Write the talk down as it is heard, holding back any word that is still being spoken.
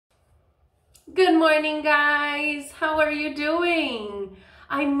Good morning, guys. How are you doing?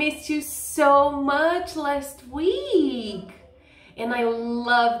 I missed you so much last week. And I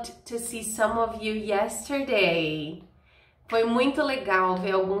loved to see some of you yesterday. Foi muito legal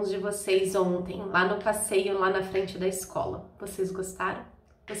ver alguns de vocês ontem, lá no passeio, lá na frente da escola. Vocês gostaram?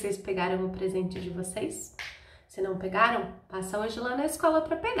 Vocês pegaram o presente de vocês? Se não pegaram, passa hoje lá na escola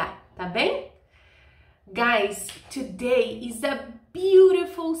para pegar, tá bem? Guys, today is a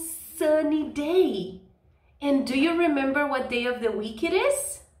beautiful sunny day. And do you remember what day of the week it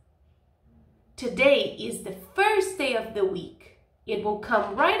is? Today is the first day of the week. It will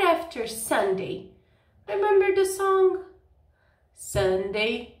come right after Sunday. Remember the song?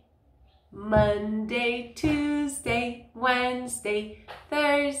 Sunday, Monday, Tuesday, Wednesday,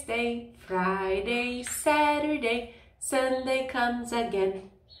 Thursday, Friday, Saturday, Sunday comes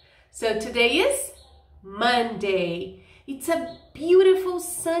again. So today is Monday. It's a beautiful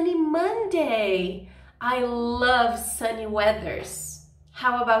sunny Monday. I love sunny weathers.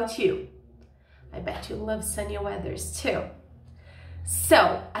 How about you? I bet you love sunny weathers too.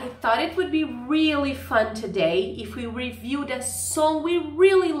 So, I thought it would be really fun today if we reviewed a song we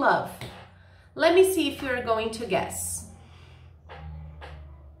really love. Let me see if you're going to guess.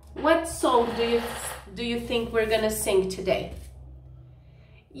 What song do you think we're gonna sing today?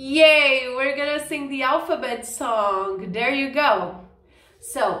 Yay, we're gonna sing the alphabet song. There you go.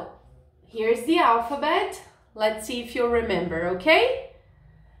 So, here's the alphabet. Let's see if you'll remember, okay?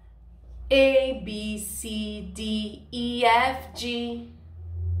 A, B, C, D, E, F, G,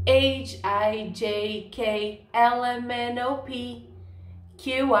 H, I, J, K, L, M, N, O, P,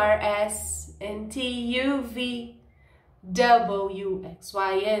 Q, R, S, and T, U, V, W, X,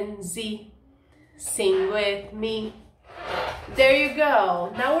 Y, and Z. Sing with me. There you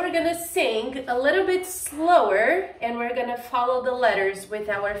go. Now we're gonna sing a little bit slower and we're gonna follow the letters with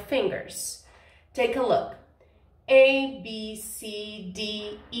our fingers. Take a look. A, B, C,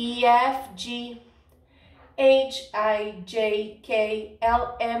 D, E, F, G, H, I, J, K,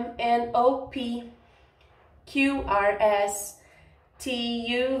 L, M, N, O, P, Q, R, S, T,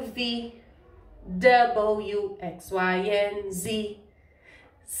 U, V, W, X, Y, and Z.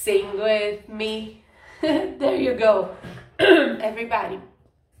 Sing with me. There you go, everybody.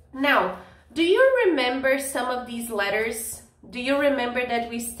 Now, do you remember some of these letters? Do you remember that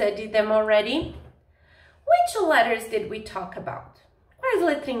we studied them already? Which letters did we talk about? Quais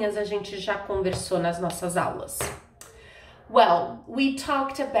letrinhas a gente já conversou nas nossas aulas? Well, we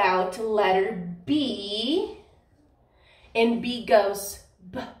talked about letter B, and B goes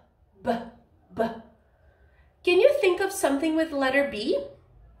B, B, B. Can you think of something with letter B?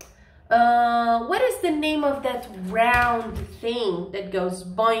 What is the name of that round thing that goes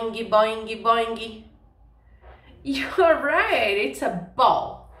boingy, boingy, boingy? You're right, it's a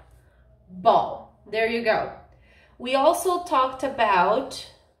ball. Ball. There you go. We also talked about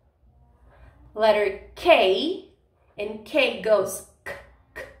letter K, and K goes k,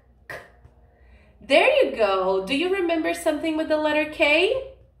 k, k. There you go. Do you remember something with the letter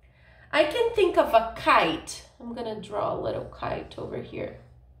K? I can think of a kite. I'm gonna draw a little kite over here.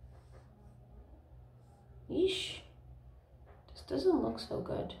 Eesh, this doesn't look so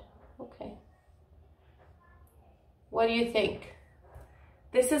good. Okay. What do you think?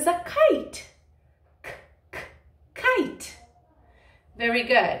 This is a kite. Kite. Very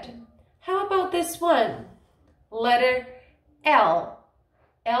good. How about this one? Letter L.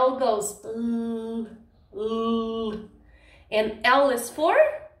 L goes L, L. And L is for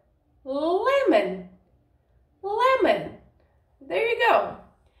lemon. Lemon. There you go.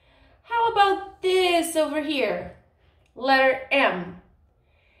 How about this over here? Letter M.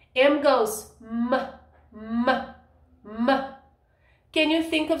 M goes M, M, M. Can you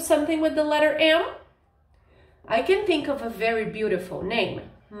think of something with the letter M? I can think of a very beautiful name,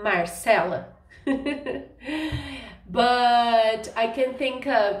 Marcella. But I can think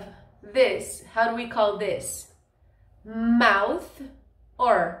of this. How do we call this? Mouth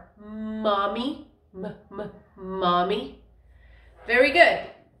or mommy. Mommy. Very good.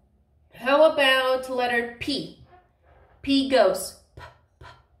 How about letter P? P goes P, P,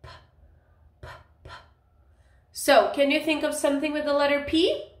 P, P, P. So, can you think of something with the letter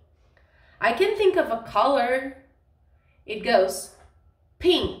P? I can think of a color. It goes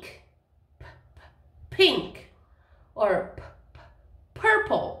pink, p, p, pink, or p, p,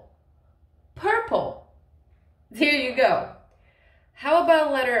 purple, purple. There you go. How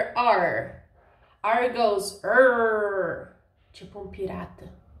about letter R? R goes tipo pirata.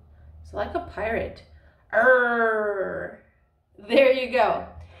 It's like a pirate. There you go.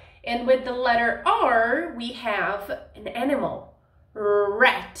 And with the letter R, we have an animal,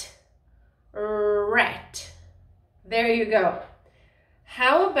 rat. There you go.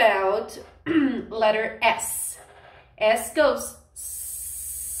 How about letter S? S goes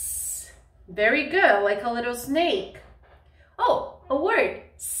S. Very good, like a little snake. Oh, a word,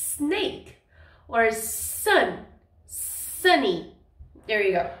 snake. Or sun, sunny. There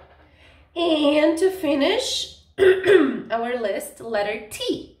you go. And to finish our list, letter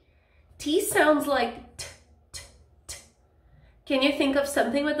T. T sounds like t, t, t. Can you think of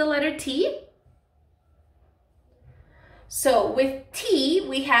something with the letter T? So with T,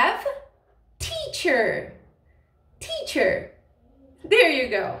 we have teacher. Teacher. There you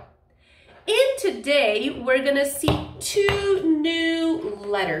go. And today, we're gonna see 2 new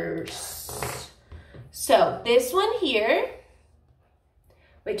letters. So this one here,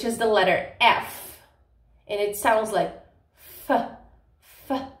 which is the letter F, and it sounds like F,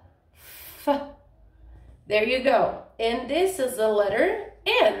 F, F. There you go. And this is the letter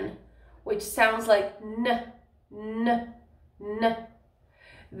N, which sounds like N, N, N.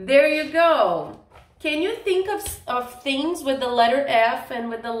 There you go. Can you think of things with the letter F and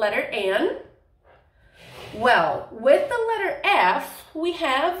with the letter N? Well, with the letter F, we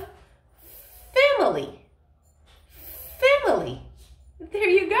have family. Family. There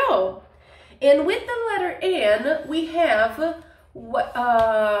you go. And with the letter N, we have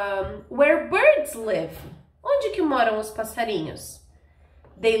where birds live. Onde que moram os passarinhos?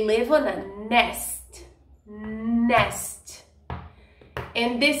 They live on a nest. Nest.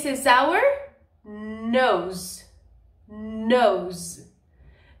 And this is our nose. Nose.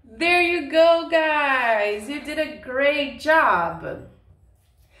 There you go, guys. You did a great job.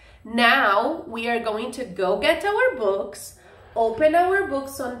 Now we are going to go get our books. Open our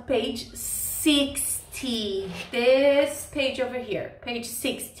books on page 60. This page over here, page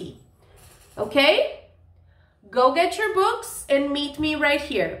 60. Okay? Go get your books and meet me right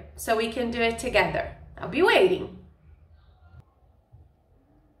here so we can do it together. I'll be waiting.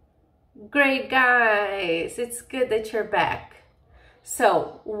 Great, guys. It's good that you're back.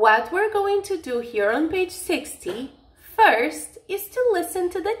 So what we're going to do here on page 60 first is to listen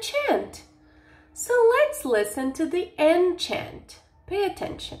to the chant. So let's listen to the N chant. Pay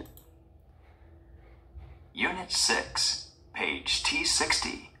attention. Unit 6, page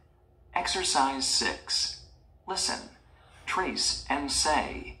T60. Exercise 6. Listen, trace and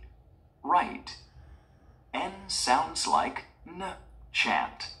say. Write. N sounds like N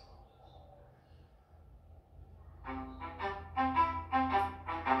chant.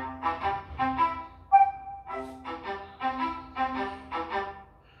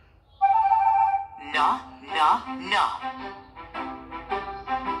 Na, na, na.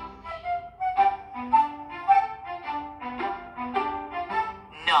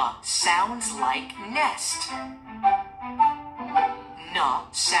 Na sounds like nest. Na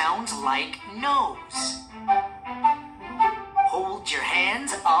sounds like nose. Hold your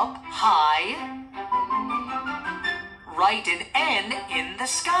hands up high. Write an N in the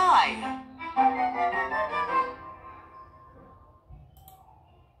sky.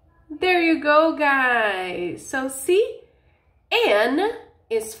 There you go, guys. So see, N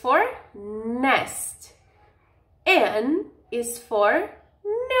is for nest. N is for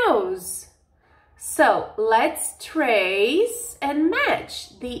nose. So let's trace and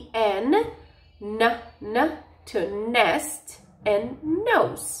match the N, to nest and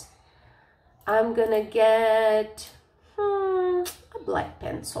nose. I'm gonna get a black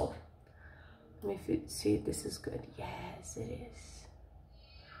pencil. Let me see if this is good. Yes, it is.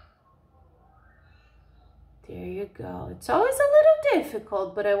 There you go. It's always a little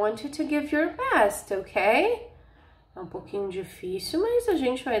difficult, but I want you to give your best, okay? É um pouquinho difícil, mas a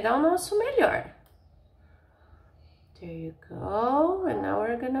gente vai dar o nosso melhor. There you go. And now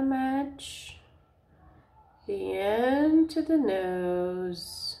we're gonna match the N to the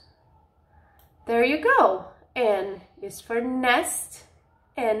nose. There you go. N is for nest,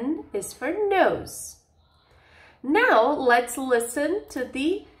 N is for nose. Now let's listen to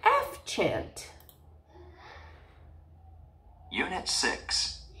the F chant. Unit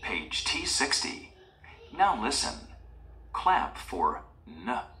 6, page T60. Now listen. Clap for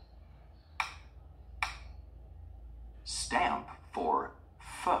N. Stamp for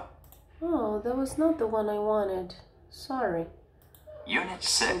F. Oh, that was not the one I wanted. Sorry. Unit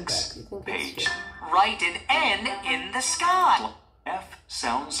 6, page. Write an N in the sky. F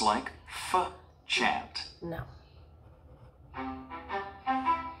sounds like F chant. No.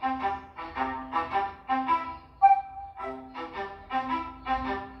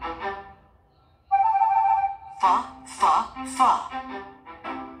 Fa, fa, fa.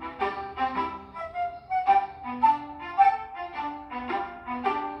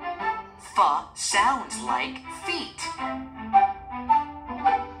 Fa, sounds like feet.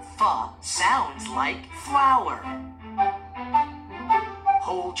 F sounds like flower.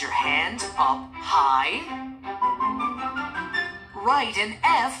 Hold your hands up high. Write an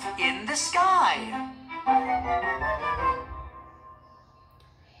F in the sky.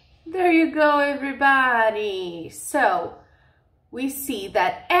 There you go, everybody. So we see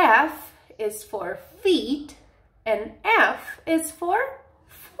that F is for feet and F is for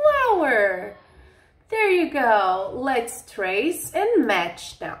flower. There you go. Let's trace and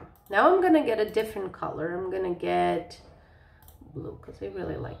match now. Now I'm gonna get a different color. I'm gonna get blue because I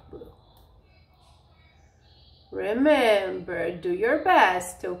really like blue. Remember, do your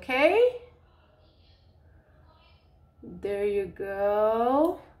best, okay? There you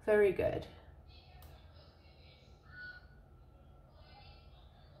go. Very good.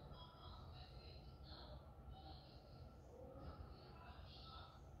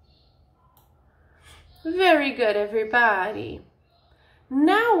 Very good, everybody.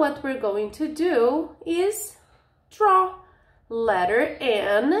 Now what we're going to do is draw letter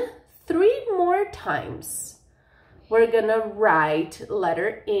N 3 more times. We're gonna write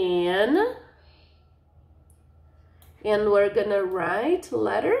letter N and we're gonna write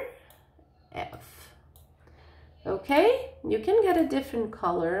letter F. Okay, you can get a different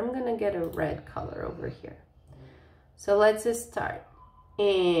color. I'm gonna get a red color over here. So let's just start.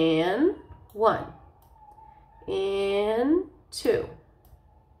 N 1 and 2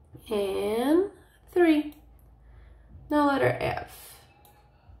 and 3. Now letter F.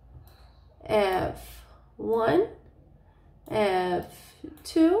 F1,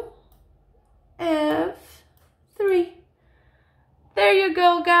 F2, F3. There you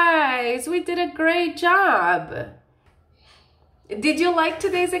go, guys. We did a great job. Did you like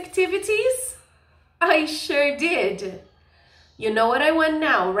today's activities? I sure did. You know what I want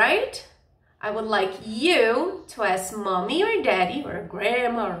now, right? I would like you to ask mommy or daddy or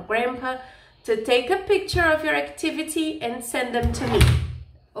grandma or grandpa to take a picture of your activity and send them to me.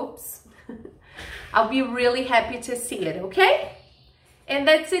 Oops. I'll be really happy to see it, okay? And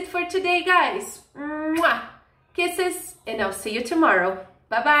that's it for today, guys. Mwah! Kisses, and I'll see you tomorrow.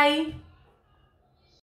 Bye-bye.